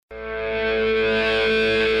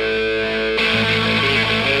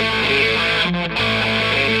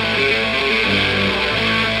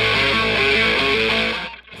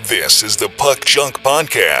This is the Puck Junk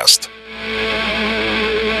Podcast.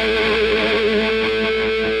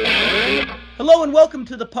 Hello and welcome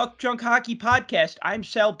to the Puck Junk Hockey Podcast. I'm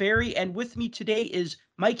Sal Berry, and with me today is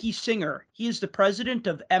Mikey Singer. He is the president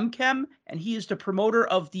of MChem, and he is the promoter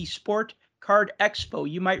of the Sport Card Expo.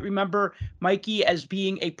 You might remember Mikey as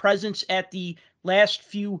being a presence at the last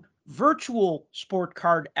few virtual Sport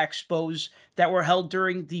Card Expos that were held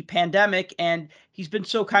during the pandemic, and he's been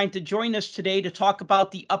so kind to join us today to talk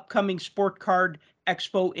about the upcoming Sport Card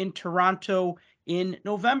Expo in Toronto in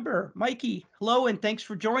November. Mikey, hello, and thanks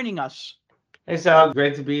for joining us. Hey Sal,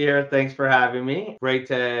 great to be here. Thanks for having me. Great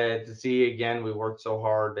to see you again. We worked so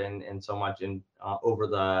hard and so much over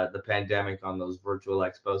the pandemic on those virtual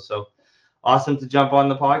expos. So awesome to jump on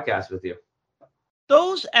the podcast with you.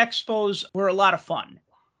 Those expos were a lot of fun.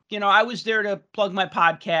 You know, I was there to plug my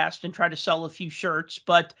podcast and try to sell a few shirts,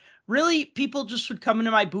 but really people just would come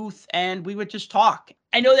into my booth and we would just talk.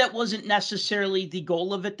 I know that wasn't necessarily the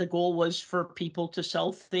goal of it. The goal was for people to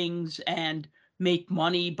sell things and make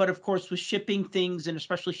money. But of course, with shipping things and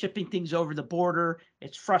especially shipping things over the border,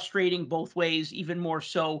 it's frustrating both ways, even more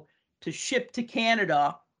so to ship to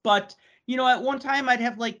Canada. But, you know, at one time I'd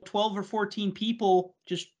have like 12 or 14 people,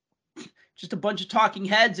 just a bunch of talking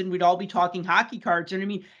heads, and we'd all be talking hockey cards. And I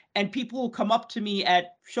mean, and people will come up to me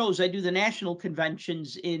at shows. I do the national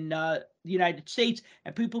conventions in the United States,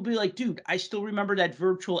 and people will be like, dude, I still remember that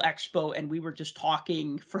virtual expo, and we were just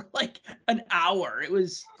talking for like an hour. It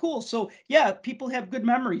was cool. So yeah, people have good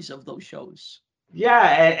memories of those shows. Yeah,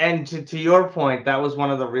 and to your point, that was one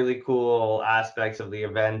of the really cool aspects of the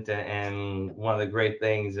event, and one of the great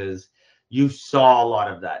things is you saw a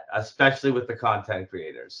lot of that, especially with the content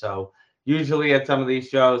creators. So usually at some of these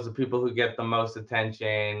shows, the people who get the most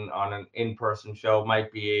attention on an in-person show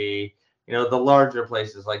might be, you know, the larger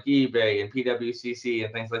places like eBay and PWCC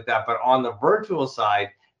and things like that. But on the virtual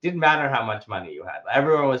side, didn't matter how much money you had.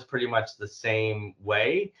 Everyone was pretty much the same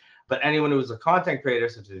way. But anyone who was a content creator,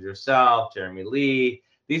 such as yourself, Jeremy Lee,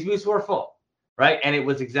 these booths were full, right? And it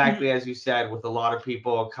was exactly as you said, with a lot of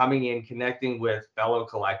people coming in, connecting with fellow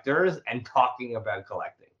collectors and talking about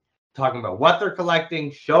collecting. Talking about what they're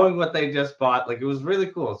collecting, showing what they just bought. Like, it was really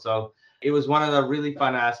cool. So it was one of the really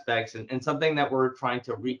fun aspects, and something that we're trying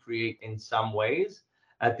to recreate in some ways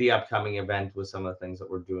at the upcoming event with some of the things that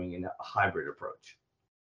we're doing in a hybrid approach.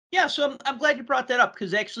 Yeah, so I'm glad you brought that up,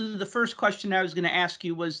 because actually the first question I was going to ask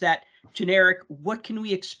you was that generic, what can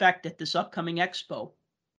we expect at this upcoming expo?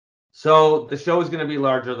 So the show is going to be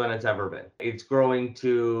larger than it's ever been. It's growing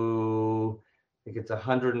to, I think it's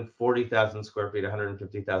 140,000 square feet,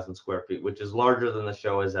 150,000 square feet, which is larger than the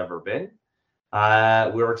show has ever been.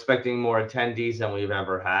 We're expecting more attendees than we've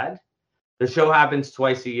ever had. The show happens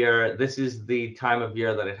twice a year. This is the time of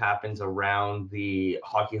year that it happens around the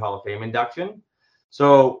Hockey Hall of Fame induction.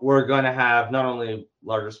 So we're going to have not only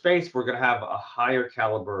larger space, we're going to have a higher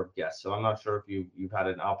caliber of guests. So I'm not sure if you've had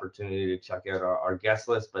an opportunity to check out our guest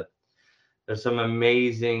list, but there's some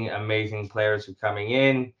amazing players who are coming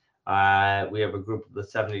in. We have a group of the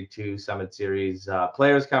 72 Summit Series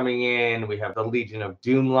players coming in. We have the Legion of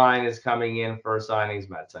Doom line is coming in for signings,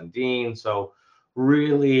 Matt Sundin. So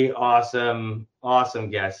really awesome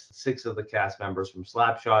guests. 6 of the cast members from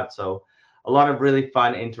Slapshot. So a lot of really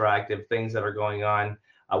fun interactive things that are going on.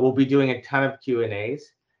 We'll be doing a ton of Q&As,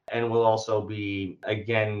 and we'll also be,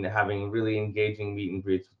 again, having really engaging meet and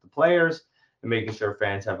greets with the players and making sure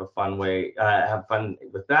fans have fun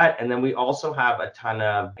with that. And then we also have a ton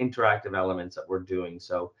of interactive elements that we're doing.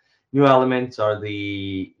 So new elements are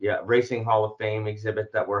the Racing Hall of Fame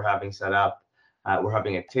exhibit that we're having set up. We're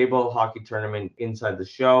having a table hockey tournament inside the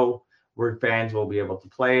show where fans will be able to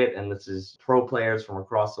play it. And this is pro players from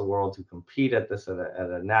across the world who compete at this at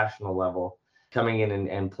a national level coming in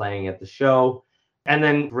and playing at the show. And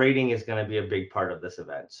then grading is going to be a big part of this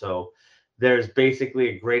event. So there's basically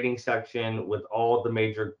a grading section with all the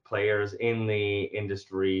major players in the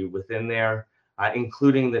industry within there,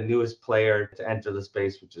 including the newest player to enter the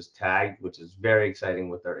space, which is TAG, which is very exciting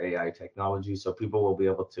with their AI technology. So people will be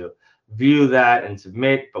able to view that and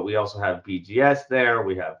submit, but we also have BGS there.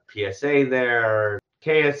 We have PSA there,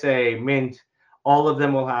 KSA, Mint. All of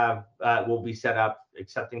them will be set up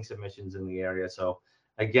accepting submissions in the area. So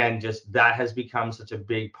again, just that has become such a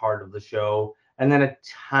big part of the show. And then a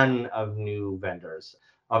ton of new vendors.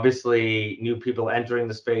 Obviously, new people entering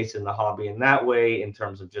the space in the hobby in that way, in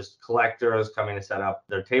terms of just collectors coming to set up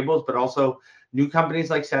their tables, but also new companies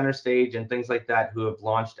like Center Stage and things like that who have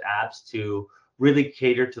launched apps to really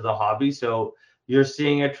cater to the hobby. So you're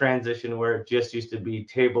seeing a transition where it just used to be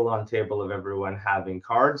table on table of everyone having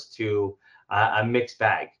cards to a mixed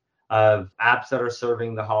bag of apps that are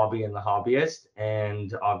serving the hobby and the hobbyist.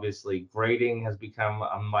 And obviously grading has become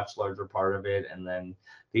a much larger part of it. And then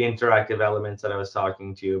the interactive elements that I was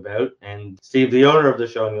talking to you about. And Steve, the owner of the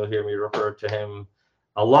show, and you'll hear me refer to him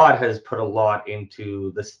a lot, has put a lot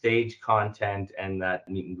into the stage content and that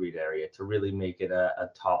meet and greet area to really make it a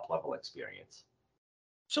top level experience.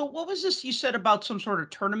 So what was this you said about some sort of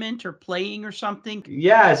tournament or playing or something?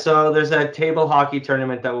 Yeah, so there's a table hockey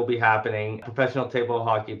tournament that will be happening. Professional table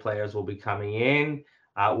hockey players will be coming in.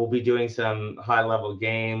 We'll be doing some high level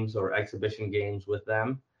games or exhibition games with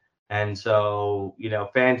them. And so,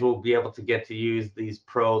 fans will be able to get to use these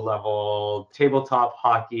pro level tabletop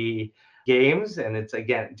hockey games. And it's,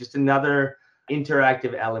 again, just another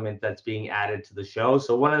interactive element that's being added to the show.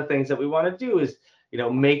 So one of the things that we want to do is,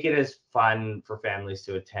 make it as fun for families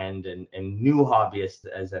to attend and new hobbyists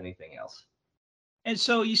as anything else. And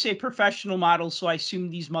so you say professional models, so I assume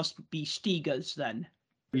these must be Stigas then.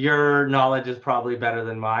 Your knowledge is probably better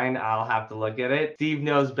than mine. I'll have to look at it. Steve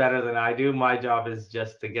knows better than I do. My job is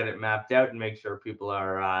just to get it mapped out and make sure people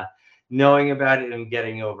are knowing about it and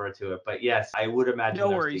getting over to it. But yes, I would imagine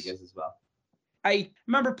No there's worries. Stigas as well. I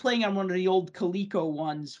remember playing on one of the old Coleco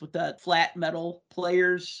ones with the flat metal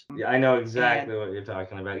players. Yeah, I know exactly what you're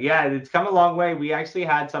talking about. Yeah, it's come a long way. We actually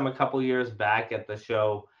had some a couple years back at the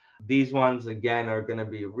show. These ones, again, are going to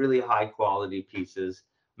be really high quality pieces.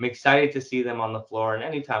 I'm excited to see them on the floor, and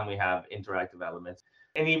anytime we have interactive elements.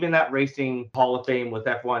 And even that Racing Hall of Fame with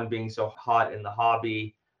F1 being so hot in the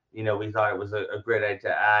hobby, we thought it was a great idea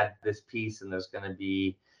to add this piece. And there's going to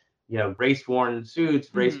be, race worn suits,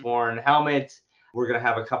 race worn helmets. We're going to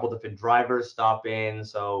have a couple different drivers stop in.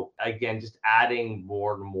 So again, just adding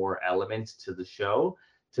more and more elements to the show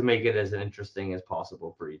to make it as interesting as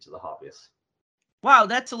possible for each of the hobbyists. Wow,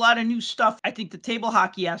 that's a lot of new stuff. I think the table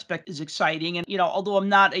hockey aspect is exciting. And, although I'm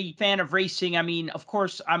not a fan of racing, I mean, of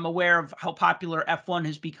course, I'm aware of how popular F1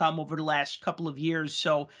 has become over the last couple of years.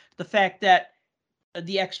 So the fact that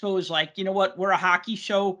the expo is like, you know what, we're a hockey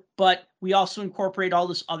show, but we also incorporate all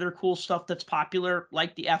this other cool stuff that's popular,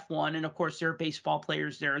 like the F1. And of course, there are baseball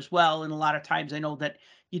players there as well. And a lot of times I know that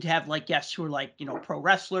you'd have like guests who are like, pro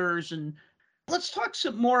wrestlers. And let's talk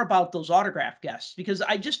some more about those autograph guests, because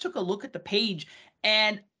I just took a look at the page,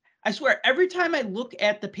 and I swear every time I look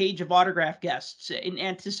at the page of autograph guests in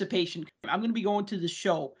anticipation, I'm going to be going to the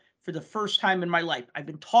show for the first time in my life. I've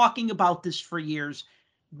been talking about this for years,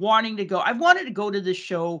 wanting to go. I've wanted to go to this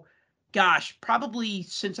show, gosh, probably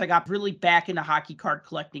since I got really back into hockey card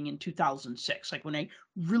collecting in 2006, like when I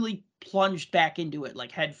really plunged back into it,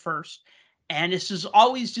 like head first. And this has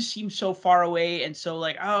always just seemed so far away. And so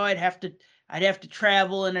like, oh, I'd have to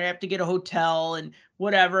travel, and I'd have to get a hotel and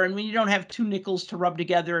whatever. And when you don't have two nickels to rub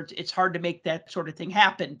together, it's hard to make that sort of thing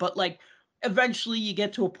happen. But like, eventually you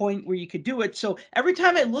get to a point where you could do it. So every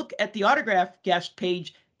time I look at the autograph guest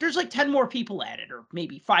page, there's like 10 more people at it, or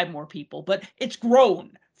maybe 5 more people, but it's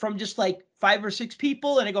grown from just like 5 or 6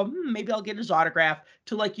 people. And I go, maybe I'll get his autograph,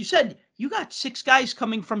 to, like you said, you got 6 guys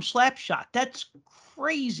coming from Slapshot. That's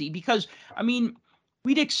crazy, because I mean,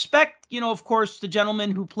 we'd expect, of course, the gentleman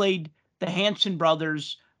who played the Hanson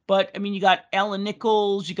brothers, but I mean, you got Alan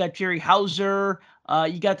Nichols, you got Jerry Hauser,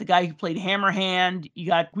 you got the guy who played Hammerhand, you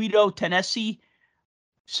got Guido Tennessee.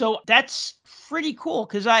 So that's pretty cool,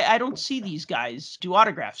 because I don't see these guys do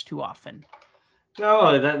autographs too often.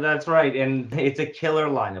 No, that's right. And it's a killer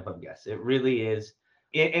lineup of guests. It really is.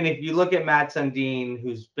 And if you look at Matt Sundin,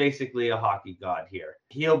 who's basically a hockey god here,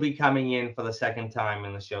 he'll be coming in for the second time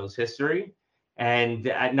in the show's history. And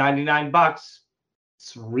at $99,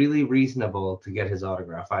 it's really reasonable to get his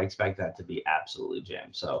autograph. I expect that to be absolutely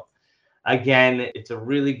jammed. So again, it's a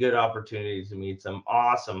really good opportunity to meet some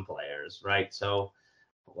awesome players, right? So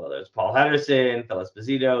whether it's Paul Henderson, Phil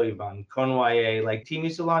Esposito, Yvonne Convoyer, like Teemu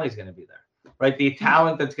Selanne is going to be there, right? The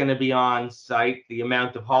talent that's going to be on site, the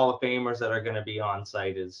amount of Hall of Famers that are going to be on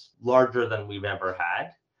site is larger than we've ever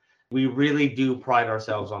had. We really do pride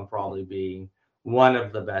ourselves on probably being one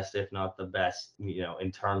of the best, if not the best,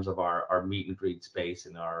 in terms of our meet and greet space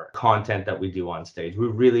and our content that we do on stage. We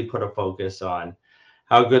really put a focus on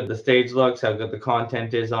how good the stage looks, how good the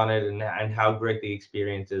content is on it, and how great the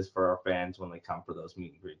experience is for our fans when they come for those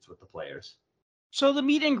meet and greets with the players. So the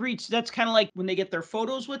meet and greets, that's kind of like when they get their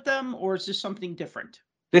photos with them, or is this something different?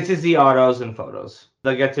 This is the autos and photos.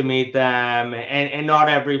 They'll get to meet them, and not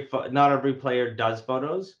every player does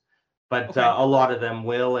photos, but Okay. a lot of them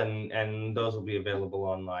will, and those will be available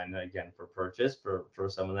online again for purchase for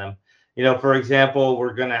some of them. For example,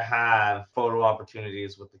 we're going to have photo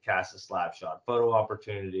opportunities with the cast of Slapshot, photo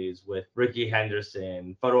opportunities with Ricky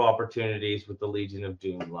Henderson, photo opportunities with the Legion of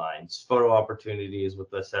Doom lines, photo opportunities with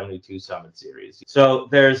the 72 Summit series. So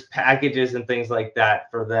there's packages and things like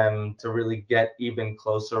that for them to really get even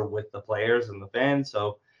closer with the players and the fans.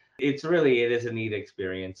 So it is a neat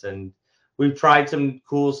experience. And we've tried some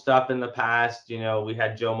cool stuff in the past. We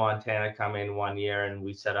had Joe Montana come in one year and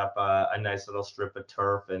we set up a nice little strip of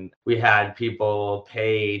turf, and we had people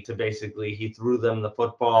pay to basically, he threw them the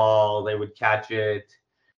football, they would catch it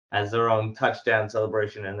as their own touchdown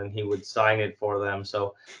celebration, and then he would sign it for them.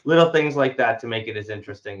 So little things like that to make it as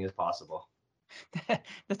interesting as possible.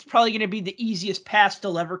 That's probably going to be the easiest pass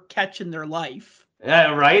they'll ever catch in their life.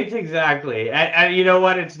 Yeah, right, exactly. And you know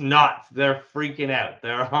what? It's not. They're freaking out.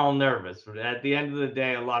 They're all nervous. At the end of the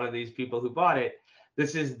day, a lot of these people who bought it,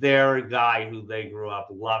 this is their guy who they grew up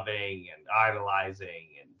loving and idolizing.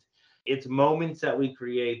 And it's moments that we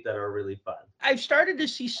create that are really fun. I've started to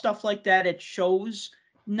see stuff like that at shows,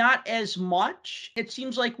 not as much. It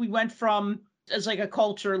seems like we went from, as like a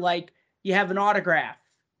culture, like you have an autograph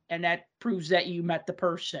and that proves that you met the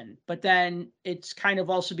person. But then it's kind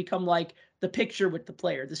of also become like the picture with the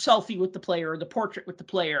player, the selfie with the player, or the portrait with the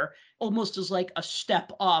player, almost as like a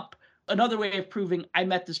step up. Another way of proving I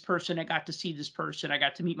met this person, I got to see this person, I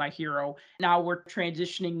got to meet my hero. Now we're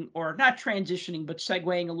transitioning, or not transitioning, but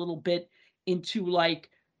segueing a little bit into like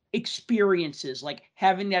experiences, like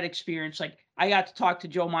having that experience. Like I got to talk to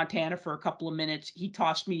Joe Montana for a couple of minutes. He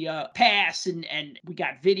tossed me a pass and we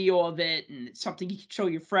got video of it, and it's something you could show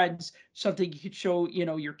your friends, something you could show,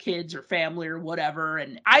 your kids or family or whatever.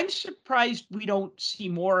 And I'm surprised we don't see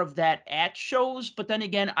more of that at shows. But then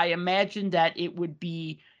again, I imagine that it would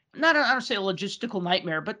be not, I don't say a logistical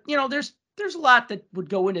nightmare, but there's a lot that would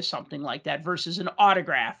go into something like that versus an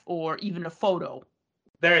autograph or even a photo.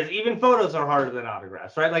 Even photos are harder than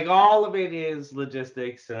autographs, right? Like all of it is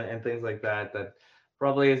logistics and things like that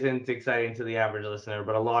probably isn't exciting to the average listener,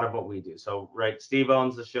 but a lot of what we do. So, right, Steve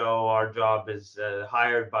owns the show. Our job is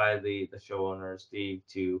hired by the show owner, Steve,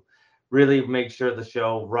 to really make sure the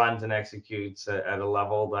show runs and executes at a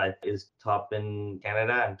level that is top in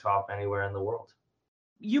Canada and top anywhere in the world.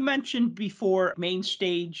 You mentioned before main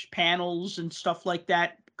stage panels and stuff like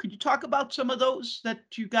that. Could you talk about some of those that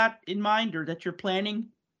you got in mind or that you're planning?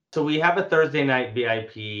 So we have a Thursday night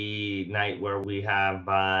VIP night where we have,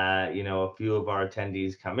 a few of our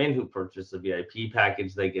attendees come in who purchase the VIP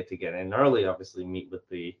package. They get to get in early, obviously meet with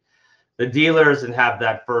the dealers and have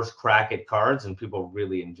that first crack at cards, and people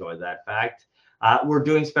really enjoy that fact. We're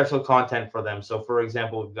doing special content for them. So, for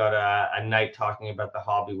example, we've got a night talking about the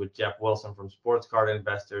hobby with Jeff Wilson from Sports Card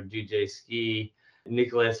Investor, DJ Ski,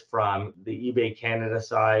 Nicholas from the eBay Canada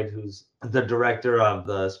side, who's the director of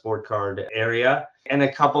the sport card area, and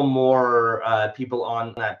a couple more people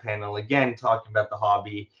on that panel, again, talking about the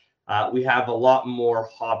hobby. We have a lot more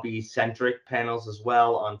hobby-centric panels as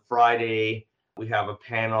well. On Friday, we have a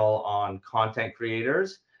panel on content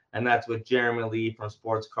creators, and that's with Jeremy Lee from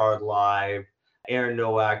Sports Card Live, Aaron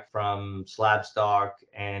Nowak from Slabstock,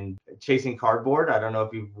 and Chasing Cardboard. I don't know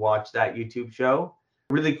if you've watched that YouTube show.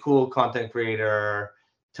 Really cool content creator,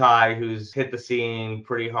 Ty, who's hit the scene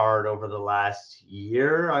pretty hard over the last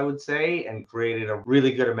year, I would say, and created a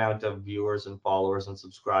really good amount of viewers and followers and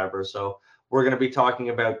subscribers. So we're going to be talking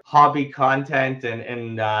about hobby content,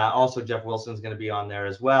 and also Jeff Wilson's going to be on there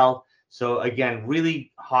as well. So again,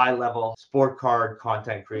 really high level sport card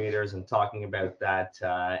content creators and talking about that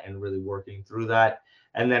and really working through that.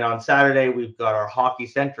 And then on Saturday, we've got our hockey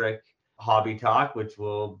centric hobby talk, which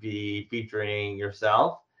will be featuring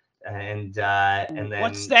yourself. And then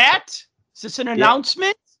what's that? Is this an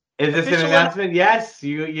announcement? Is this an announcement? Yes,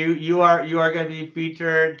 you are going to be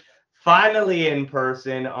featured finally in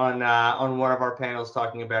person on one of our panels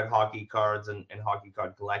talking about hockey cards and hockey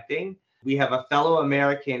card collecting. We have a fellow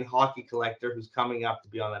American hockey collector who's coming up to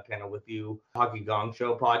be on that panel with you, Hockey Gong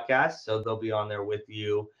Show podcast. So they'll be on there with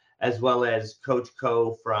you, as well as Coach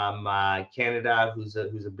Co from Canada, who's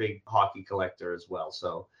a big hockey collector as well.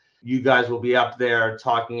 So you guys will be up there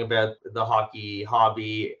talking about the hockey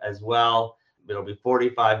hobby as well. It'll be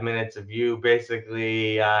 45 minutes of you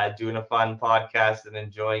basically doing a fun podcast and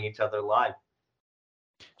enjoying each other live.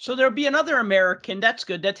 So there'll be another American. That's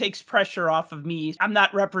good. That takes pressure off of me. I'm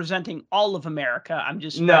not representing all of America. I'm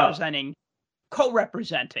just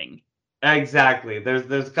co-representing. Exactly.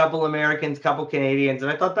 There's a couple Americans, couple Canadians,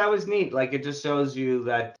 and I thought that was neat. Like, it just shows you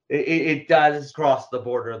that it does cross the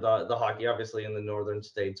border, the hockey, obviously in the northern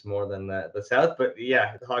states more than the south. But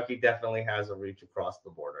yeah, the hockey definitely has a reach across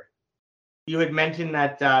the border. You had mentioned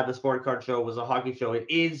that the Sport Card Show was a hockey show. It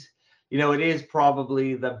is it is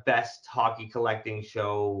probably the best hockey collecting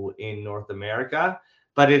show in North America,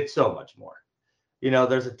 but it's so much more.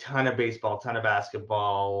 There's a ton of baseball, ton of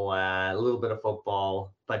basketball, a little bit of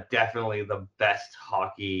football, but definitely the best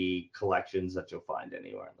hockey collections that you'll find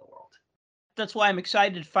anywhere in the world. That's why I'm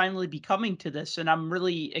excited to finally be coming to this. And I'm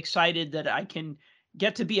really excited that I can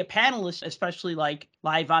get to be a panelist, especially like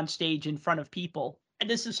live on stage in front of people. And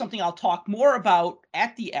this is something I'll talk more about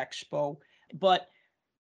at the expo. But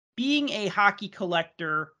being a hockey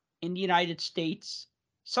collector in the United States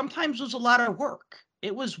sometimes was a lot of work.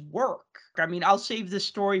 It was work. I mean, I'll save this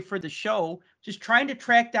story for the show. Just trying to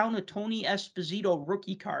track down a Tony Esposito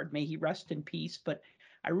rookie card. May he rest in peace. But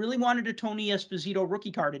I really wanted a Tony Esposito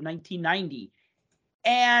rookie card in 1990.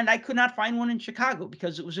 And I could not find one in Chicago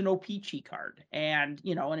because it was an O-Pee-Chee card. And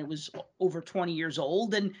it was over 20 years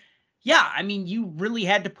old. And yeah, I mean, you really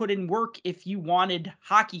had to put in work if you wanted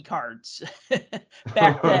hockey cards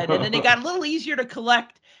back then. And then they got a little easier to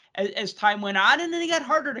collect as time went on. And then they got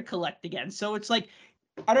harder to collect again. So it's like,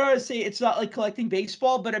 I don't want to say it's not like collecting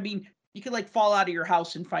baseball, but I mean, you could like fall out of your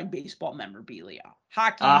house and find baseball memorabilia.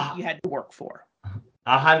 Hockey, you had to work for.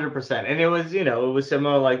 100%. And it was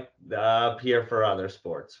similar like here for other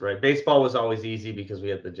sports, right? Baseball was always easy because we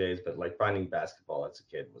had the Jays, but like finding basketball as a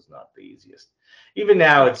kid was not the easiest. Even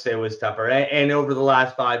now, it was tougher. And over the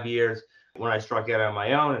last 5 years, when I struck out on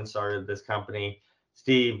my own and started this company,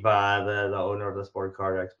 Steve, the owner of the Sport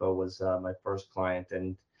Card Expo, was my first client.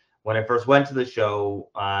 And when I first went to the show,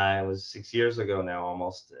 it was 6 years ago now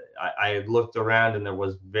almost, I had looked around and there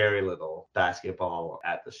was very little basketball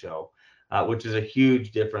at the show. Which is a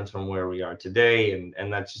huge difference from where we are today.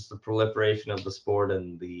 And that's just the proliferation of the sport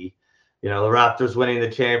and the Raptors winning the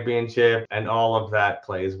championship, and all of that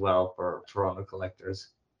plays well for Toronto collectors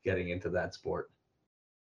getting into that sport.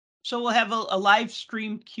 So we'll have a live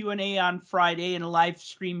stream Q&A on Friday and a live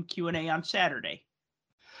stream Q&A on Saturday.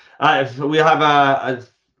 We'll have a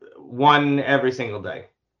one every single day.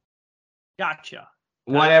 Gotcha.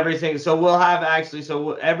 One everything. So we'll have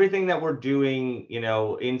everything that we're doing,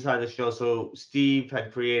 inside the show. So Steve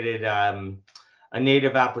had created a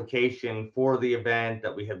native application for the event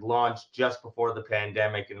that we had launched just before the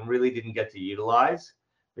pandemic and really didn't get to utilize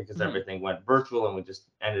because everything went virtual, and we just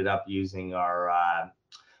ended up using the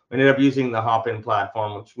Hopin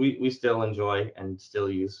platform, which we still enjoy and still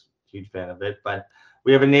use. Huge fan of it. But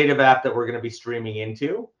we have a native app that we're going to be streaming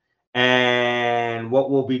into. And what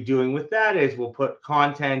we'll be doing with that is we'll put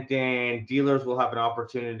content in. Dealers will have an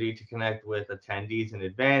opportunity to connect with attendees in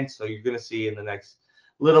advance. So you're going to see in the next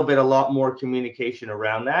little bit a lot more communication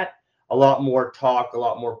around that, a lot more talk, a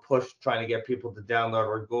lot more push trying to get people to download.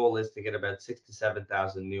 Our goal is to get about 6,000 to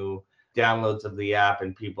 7,000 new downloads of the app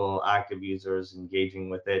and people, active users, engaging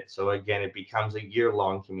with it. So again, it becomes a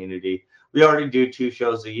year-long community. We already do 2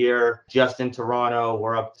 shows a year just in Toronto.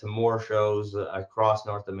 We're up to more shows across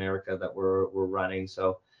North America that we're running.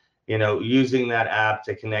 So, using that app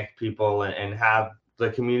to connect people and have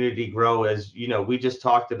the community grow, as we just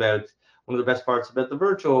talked about. One of the best parts about the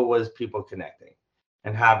virtual was people connecting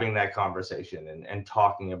and having that conversation and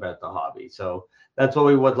talking about the hobby. So that's what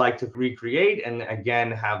we would like to recreate, and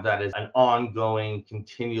again, have that as an ongoing,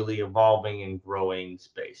 continually evolving and growing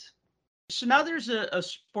space. So now there's a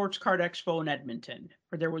Sports Card Expo in Edmonton,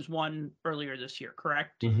 or there was one earlier this year,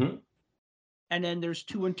 correct? Mm-hmm. And then there's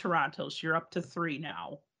 2 in Toronto, so you're up to 3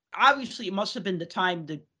 now. Obviously, it must have been the time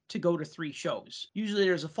to go to 3 shows. Usually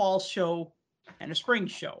there's a fall show and a spring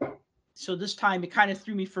show. So this time it kind of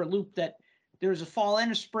threw me for a loop that there was a fall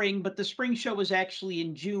and a spring, but the spring show was actually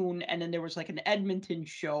in June, and then there was like an Edmonton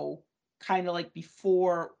show kind of like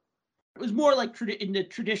before. It was more like in the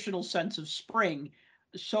traditional sense of spring.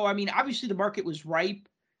 So, I mean, obviously the market was ripe.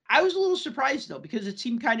 I was a little surprised, though, because it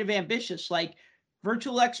seemed kind of ambitious, like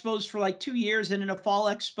virtual expos for like 2 years and then a fall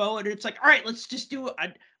expo. And it's like, all right, let's just do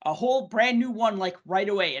a whole brand new one, like right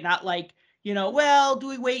away. And not like, well, do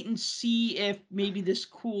we wait and see if maybe this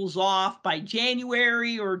cools off by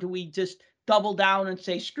January, or do we just double down and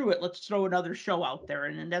say, screw it, let's throw another show out there?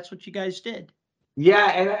 And that's what you guys did. Yeah,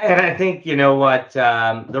 and I think,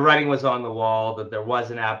 the writing was on the wall, that there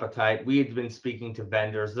was an appetite. We had been speaking to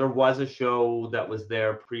vendors. There was a show that was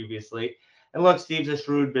there previously. And look, Steve's a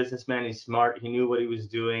shrewd businessman. He's smart. He knew what he was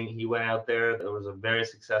doing. He went out there. There was a very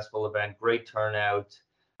successful event, great turnout,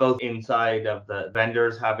 both inside of the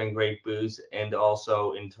vendors having great booths and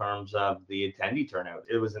also in terms of the attendee turnout.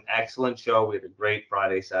 It was an excellent show. We had a great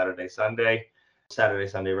Saturday, Sunday.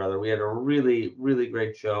 We had a really, really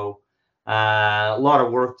great show. A lot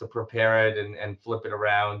of work to prepare it and flip it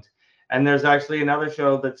around. And there's actually another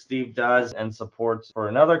show that Steve does and supports for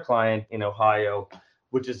another client in Ohio,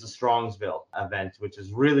 which is the Strongsville event, which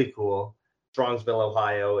is really cool. Strongsville,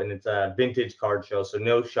 Ohio, and it's a vintage card show, so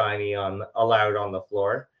no shiny allowed on the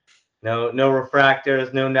floor. No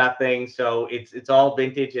refractors, no nothing. So it's all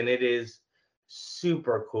vintage, and it is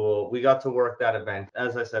super cool. We got to work that event.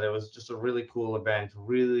 As I said, it was just a really cool event,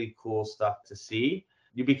 really cool stuff to see.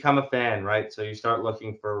 You become a fan, right? So you start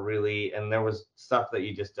looking for and there was stuff that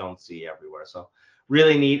you just don't see everywhere. So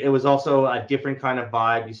really neat. It was also a different kind of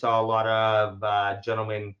vibe. You saw a lot of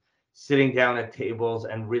gentlemen sitting down at tables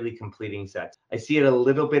and really completing sets. I see it a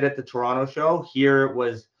little bit at the Toronto show. Here it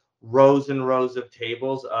was rows and rows of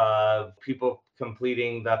tables of people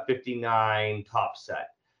completing the 59 top set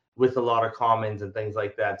with a lot of commons and things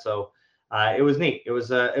like that. So it was neat. It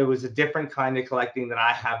was a different kind of collecting that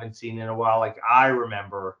I haven't seen in a while. Like I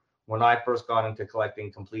remember when I first got into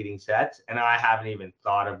collecting completing sets, and I haven't even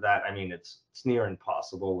thought of that. I mean, it's near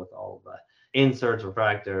impossible with all of the inserts,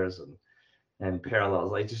 refractors, and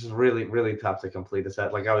parallels. Like just really, really tough to complete a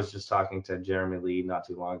set. Like I was just talking to Jeremy Lee not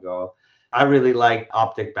too long ago. I really like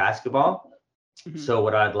optic basketball. Mm-hmm. So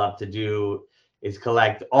what I'd love to do is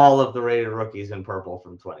collect all of the rated rookies in purple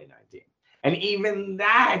from 2019. And even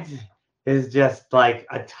that is just like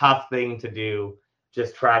a tough thing to do,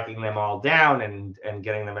 just tracking them all down and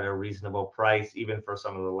getting them at a reasonable price, even for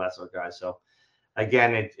some of the lesser guys. So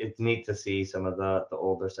again, it's neat to see some of the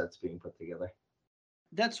older sets being put together.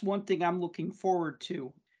 That's one thing I'm looking forward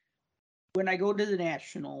to. When I go to the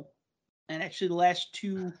National, and actually the last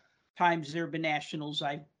 2 times there have been Nationals,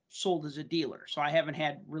 I've sold as a dealer. So I haven't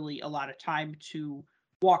had really a lot of time to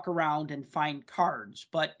walk around and find cards.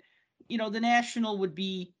 But, the National would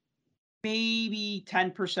be maybe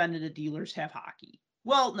 10% of the dealers have hockey.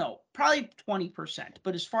 Well, no, probably 20%.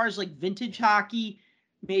 But as far as like vintage hockey,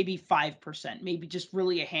 maybe 5%, maybe just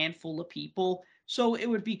really a handful of people. So it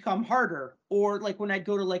would become harder. Or like when I'd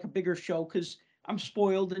go to like a bigger show, because I'm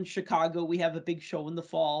spoiled in Chicago, we have a big show in the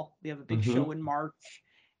fall. We have a big show in March.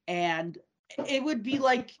 And it would be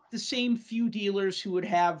like the same few dealers who would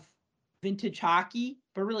have vintage hockey,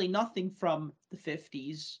 but really nothing from the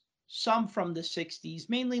 50s, some from the 60s,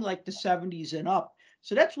 mainly like the 70s and up.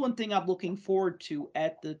 So that's one thing I'm looking forward to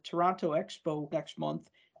at the Toronto Expo next month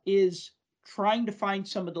is trying to find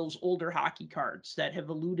some of those older hockey cards that have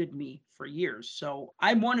eluded me for years. So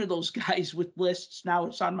I'm one of those guys with lists. Now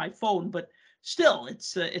it's on my phone, but still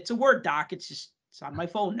it's a Word doc. It's on my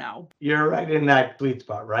phone now. You're right in that sweet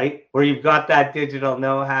spot, right? Where you've got that digital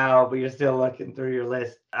know-how, but you're still looking through your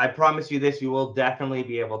list. I promise you this, you will definitely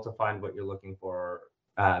be able to find what you're looking for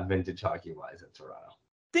vintage hockey-wise at Toronto.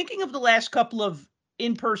 Thinking of the last couple of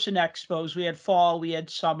in-person expos, we had fall, we had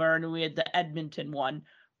summer, and we had the Edmonton one.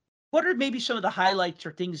 What are maybe some of the highlights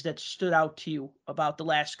or things that stood out to you about the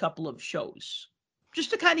last couple of shows?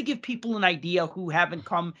 Just to kind of give people an idea who haven't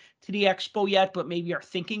come to the expo yet, but maybe are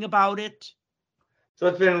thinking about it. So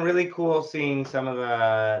it's been really cool seeing some of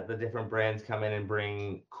the different brands come in and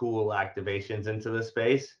bring cool activations into the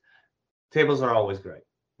space. Tables are always great.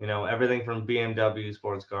 Everything from BMW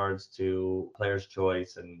sports cards to Player's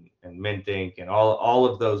Choice and Mint Ink and all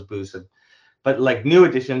of those booths. But like new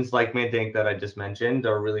additions like Mint Ink that I just mentioned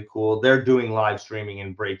are really cool. They're doing live streaming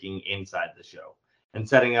and breaking inside the show and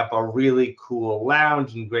setting up a really cool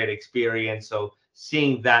lounge and great experience. So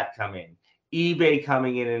seeing that come in. eBay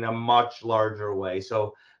coming in a much larger way.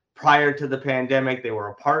 So prior to the pandemic, they were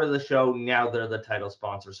a part of the show. Now they're the title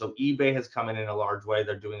sponsor. So eBay has come in a large way.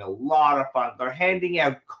 They're doing a lot of fun. They're handing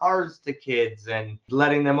out cards to kids and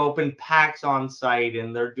letting them open packs on site.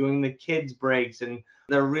 And they're doing the kids breaks. And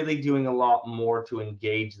they're really doing a lot more to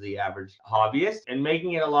engage the average hobbyist and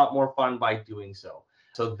making it a lot more fun by doing so.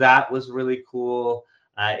 So that was really cool.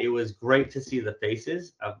 It was great to see the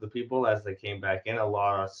faces of the people as they came back in, a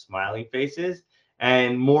lot of smiling faces.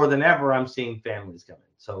 And more than ever, I'm seeing families come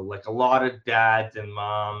in. So like a lot of dads and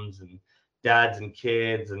moms and dads and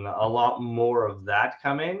kids and a lot more of that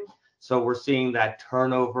come in. So we're seeing that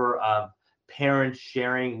turnover of parents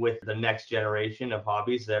sharing with the next generation of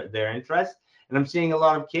hobbies, their interests. And I'm seeing a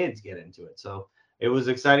lot of kids get into it. So it was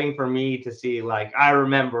exciting for me to see, like, I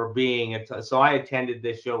remember so I attended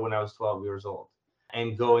this show when I was 12 years old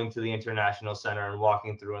and going to the International Center and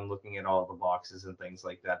walking through and looking at all the boxes and things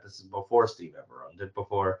like that. This is before Steve ever owned it,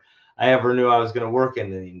 before I ever knew I was going to work in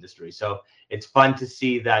the industry. So it's fun to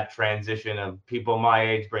see that transition of people my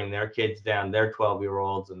age bring their kids down, their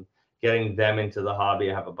 12-year-olds, and getting them into the hobby.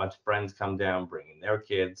 I have a bunch of friends come down, bringing their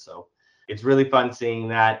kids. So it's really fun seeing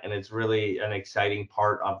that, and it's really an exciting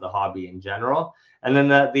part of the hobby in general. And then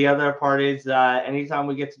the other part is anytime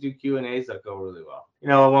we get to do Q&As, that go really well.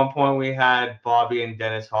 At one point we had Bobby and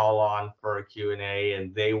Dennis Hall on for a Q&A,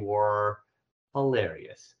 and they were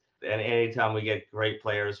hilarious. And anytime we get great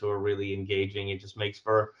players who are really engaging, it just makes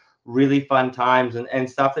for really fun times and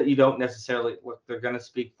stuff that you don't necessarily look. They're going to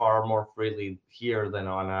speak far more freely here than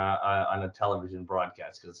on a television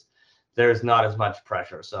broadcast because there's not as much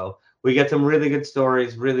pressure. So we get some really good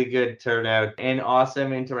stories, really good turnout, and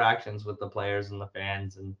awesome interactions with the players and the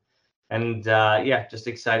fans. And yeah, just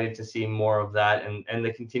excited to see more of that and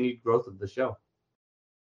the continued growth of the show.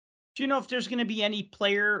 Do you know if there's going to be any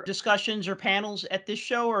player discussions or panels at this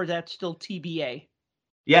show, or that's still TBA?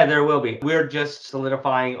 Yeah, there will be. We're just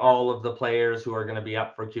solidifying all of the players who are going to be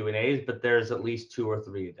up for Q&As, but there's at least 2 or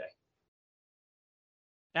 3 a day.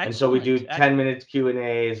 And so we do 10 minutes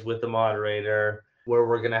Q&As with the moderator where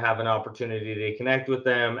we're going to have an opportunity to connect with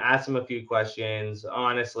them, ask them a few questions,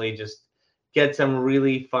 honestly, just get some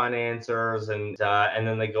really fun answers. And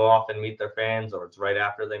then they go off and meet their fans, or it's right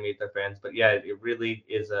after they meet their fans. But yeah, it really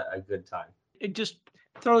is a good time. Just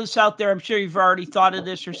throw this out there. I'm sure you've already thought of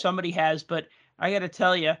this or somebody has, but I got to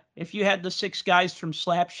tell you, if you had the 6 guys from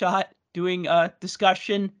Slapshot doing a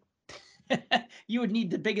discussion, you would need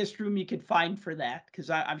the biggest room you could find for that, because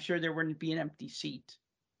I'm sure there wouldn't be an empty seat.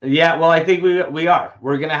 Yeah, well, I think we are.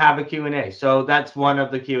 We're going to have a Q&A. So that's one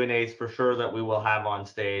of the Q&As for sure that we will have on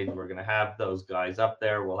stage. We're going to have those guys up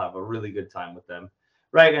there. We'll have a really good time with them.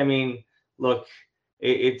 Right? I mean, look,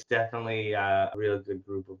 it's definitely a real good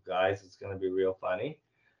group of guys. It's going to be real funny.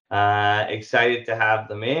 Excited to have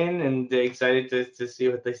them in and excited to see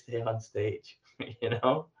what they say on stage, you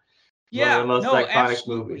know? Yeah, one of the most iconic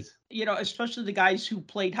absolutely. movies. You know, especially the guys who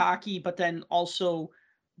played hockey, but then also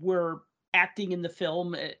were acting in the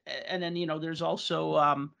film. And then, there's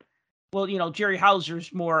also, Jerry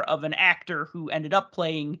Hauser's more of an actor who ended up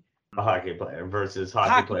playing a hockey player versus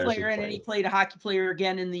hockey players player, and then he played a hockey player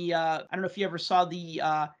again in the, I don't know if you ever saw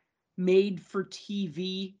the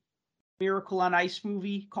made-for-TV Miracle on Ice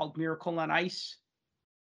movie called Miracle on Ice.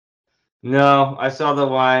 No, I saw the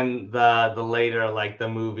one, the later, like the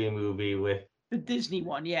movie with the Disney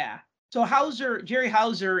one, yeah. So Jerry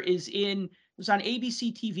Hauser was on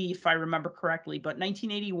ABC TV, if I remember correctly, but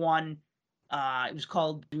 1981, it was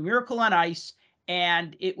called Miracle on Ice,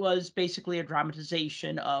 and it was basically a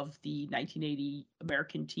dramatization of the 1980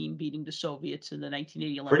 American team beating the Soviets in the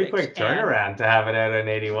 1980 Olympics. Pretty quick turnaround to have it out in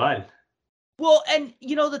 81. Well, and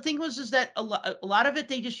the thing is that a lot of it,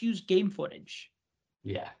 they just used game footage.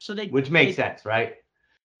 Yeah. So which makes sense, right?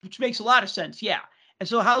 Which makes a lot of sense, yeah. And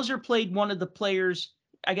so Hauser played one of the players.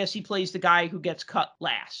 I guess he plays the guy who gets cut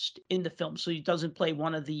last in the film. So he doesn't play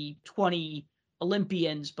one of the 20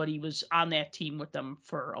 Olympians, but he was on that team with them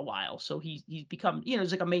for a while. So he's become,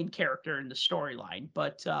 he's like a main character in the storyline.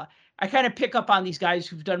 But I kind of pick up on these guys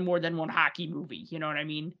who've done more than one hockey movie. You know what I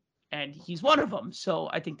mean? And he's one of them. So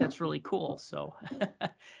I think that's really cool. So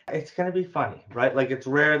it's going to be funny, right? Like, it's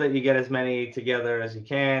rare that you get as many together as you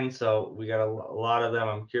can. So we got a lot of them.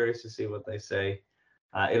 I'm curious to see what they say.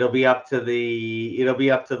 It'll be up to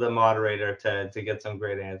the moderator to get some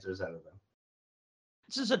great answers out of them.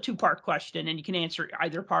 This is a 2-part question, and you can answer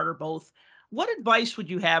either part or both. What advice would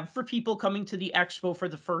you have for people coming to the expo for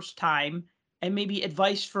the first time, and maybe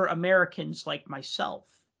advice for Americans like myself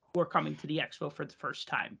who are coming to the expo for the first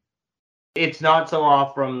time? It's not so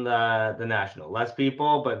off from the national. Less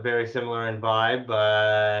people, but very similar in vibe.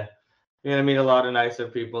 You're gonna meet a lot of nicer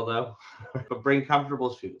people though. But bring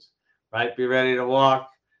comfortable shoes, right? Be ready to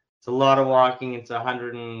walk. It's a lot of walking. It's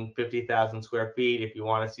 150,000 square feet. If you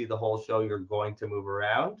want to see the whole show, you're going to move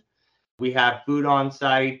around. We have food on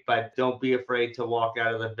site, but don't be afraid to walk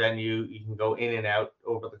out of the venue. You can go in and out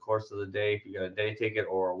over the course of the day if you got a day ticket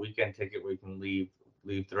or a weekend ticket where you can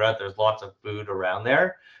leave throughout. There's lots of food around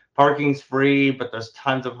there. Parking's free, but there's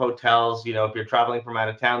tons of hotels. If you're traveling from out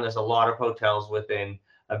of town, there's a lot of hotels within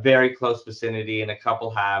a very close vicinity, and a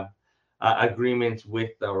couple have agreements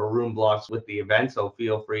with or room blocks with the event. So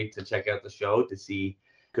feel free to check out the show to see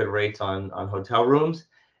good rates on hotel rooms.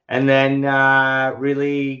 And then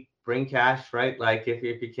really bring cash, right? Like if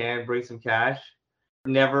you can, bring some cash.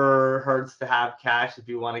 Never hurts to have cash if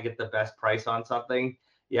you want to get the best price on something.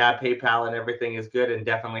 Yeah, PayPal and everything is good, and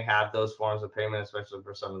definitely have those forms of payment, especially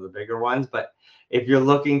for some of the bigger ones. But if you're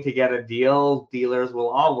looking to get a deal, dealers will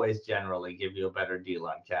always generally give you a better deal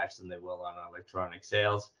on cash than they will on electronic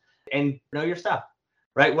sales. And know your stuff,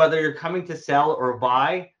 right? Whether you're coming to sell or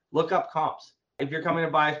buy, look up comps. If you're coming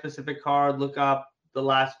to buy a specific card, look up the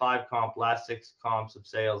last 6 comps of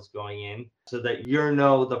sales going in so that you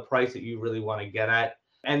know the price that you really want to get at.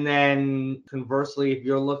 And then conversely, if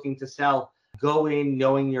you're looking to sell, go in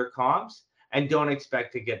knowing your comps and don't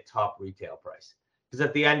expect to get top retail price. Because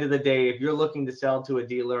at the end of the day, if you're looking to sell to a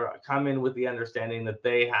dealer, come in with the understanding that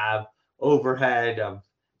they have overhead of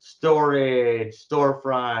storage,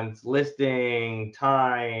 storefronts, listing,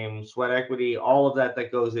 time, sweat equity, all of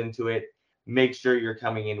that goes into it. Make sure you're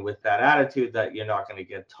coming in with that attitude that you're not going to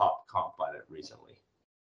get top comp on it recently.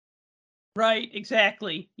 Right,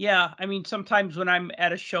 exactly. Yeah, I mean, sometimes when I'm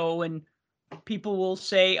at a show and people will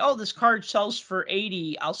say, "Oh, this card sells for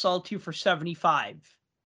 80, I'll sell it to you for 75."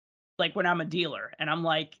 Like when I'm a dealer, and I'm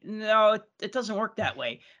like, "No, it doesn't work that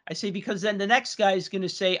way." I say, because then the next guy is going to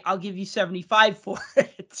say, "I'll give you 75 for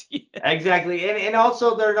it." Exactly. And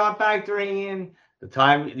also they're not factoring in the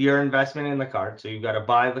time, your investment in the card. So you've got to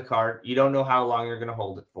buy the card. You don't know how long you're going to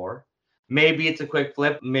hold it for. Maybe it's a quick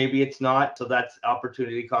flip, maybe it's not. So that's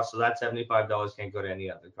opportunity cost. So that $75 can't go to any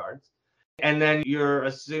other cards. And then you're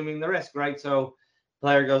assuming the risk, right? So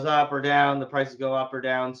player goes up or down, the prices go up or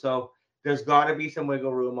down. So there's got to be some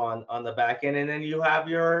wiggle room on the back end. And then you have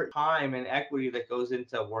your time and equity that goes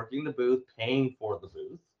into working the booth, paying for the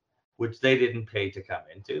booth, which they didn't pay to come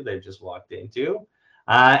into, they've just walked into.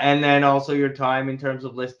 And then also your time in terms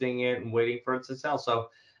of listing it and waiting for it to sell. So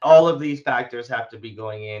all of these factors have to be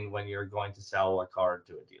going in when you're going to sell a card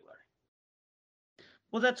to a dealer.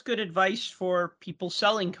 Well, that's good advice for people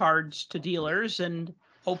selling cards to dealers, and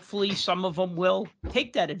hopefully some of them will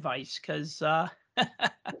take that advice, because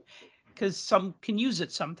some can use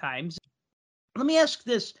it sometimes. Let me ask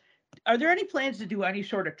this. Are there any plans to do any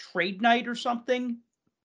sort of trade night or something?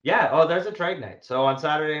 Yeah. Oh, there's a trade night. So on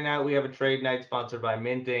Saturday night, we have a trade night sponsored by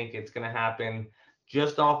Mint Inc. It's going to happen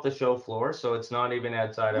just off the show floor. So it's not even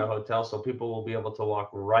outside a hotel. So people will be able to walk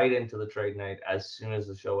right into the trade night as soon as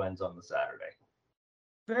the show ends on the Saturday.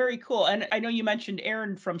 Very cool. And I know you mentioned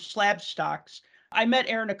Aaron from Slab Stocks. I met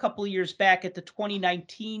Aaron a couple of years back at the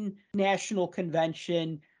 2019 National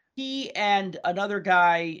Convention. He and another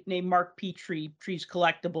guy named Mark Petrie, Trees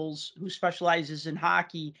Collectibles, who specializes in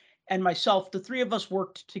hockey, and myself, the three of us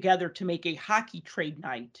worked together to make a hockey trade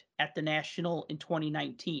night at the National in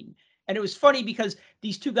 2019. And it was funny because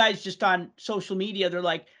these two guys, just on social media, they're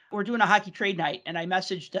like, "We're doing a hockey trade night." And I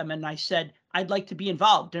messaged them and I said, "I'd like to be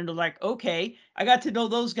involved." And they're like, "Okay." I got to know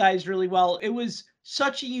those guys really well. It was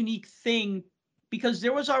such a unique thing because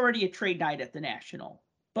there was already a trade night at the National,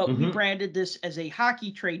 but we branded this as a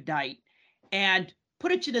hockey trade night. And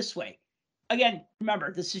put it to this way. Again,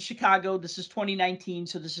 remember, this is Chicago. This is 2019.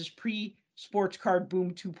 So this is pre-sports card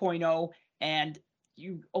boom 2.0. And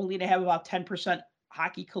you only have about 10%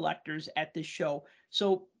 hockey collectors at this show.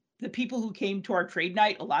 So the people who came to our trade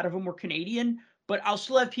night, a lot of them were Canadian, but I'll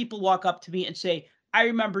still have people walk up to me and say, "I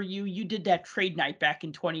remember you did that trade night back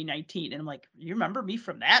in 2019. And I'm like, "You remember me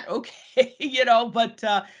from that?" Okay. But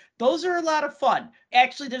those are a lot of fun.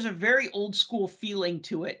 Actually, there's a very old school feeling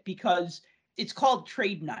to it because it's called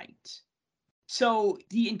trade night. So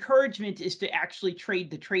the encouragement is to actually trade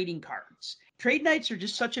the trading cards. Trade nights are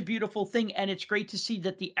just such a beautiful thing, and it's great to see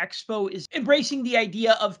that the expo is embracing the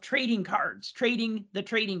idea of trading cards, trading the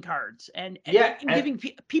trading cards, and giving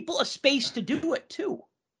people a space to do it too.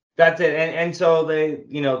 That's it. And so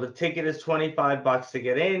the ticket is $25 to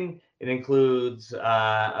get in. It includes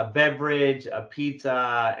a beverage, a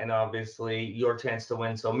pizza, and obviously your chance to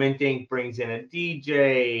win. So Mint Inc. brings in a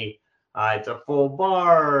DJ. It's a full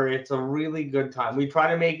bar. It's a really good time. We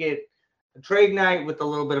try to make it a trade night with a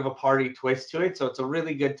little bit of a party twist to it. So it's a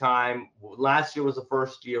really good time. Last year was the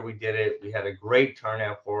first year we did it. We had a great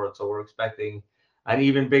turnout for it. So we're expecting an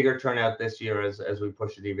even bigger turnout this year as we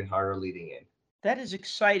push it even harder leading in. That is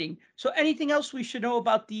exciting. So anything else we should know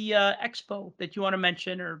about the expo that you want to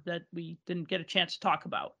mention or that we didn't get a chance to talk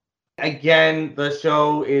about? Again, the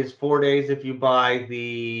show is 4 days if you buy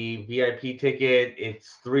the VIP ticket.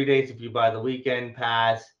 It's 3 days if you buy the weekend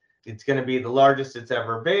pass. It's going to be the largest it's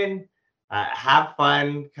ever been. Have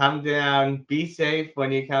fun, come down, be safe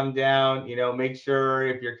when you come down. Make sure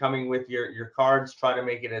if you're coming with your cards, try to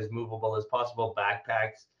make it as movable as possible.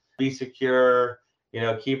 Backpacks, be secure.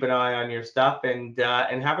 Keep an eye on your stuff and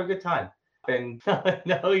have a good time and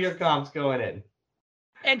know your comps going in.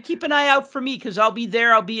 And keep an eye out for me because I'll be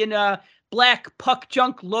there. I'll be in a black Puck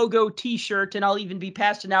Junk logo T-shirt, and I'll even be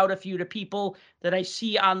passing out a few to people that I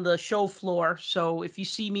see on the show floor. So if you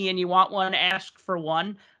see me and you want one, ask for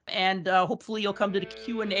one. And hopefully you'll come to the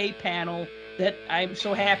Q&A panel that I'm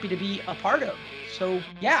so happy to be a part of. So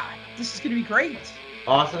yeah, this is going to be great.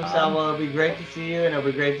 Awesome, Sal. Well, it'll be great to see you, and it'll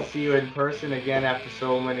be great to see you in person again after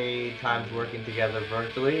so many times working together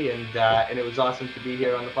virtually. And it was awesome to be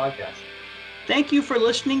here on the podcast. Thank you for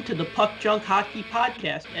listening to the Puck Junk Hockey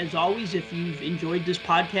Podcast. As always, if you've enjoyed this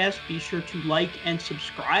podcast, be sure to like and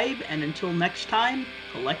subscribe. And until next time,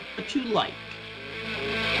 collect what you like.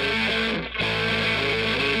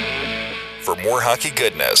 For more hockey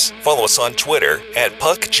goodness, follow us on Twitter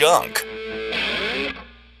 @PuckJunk.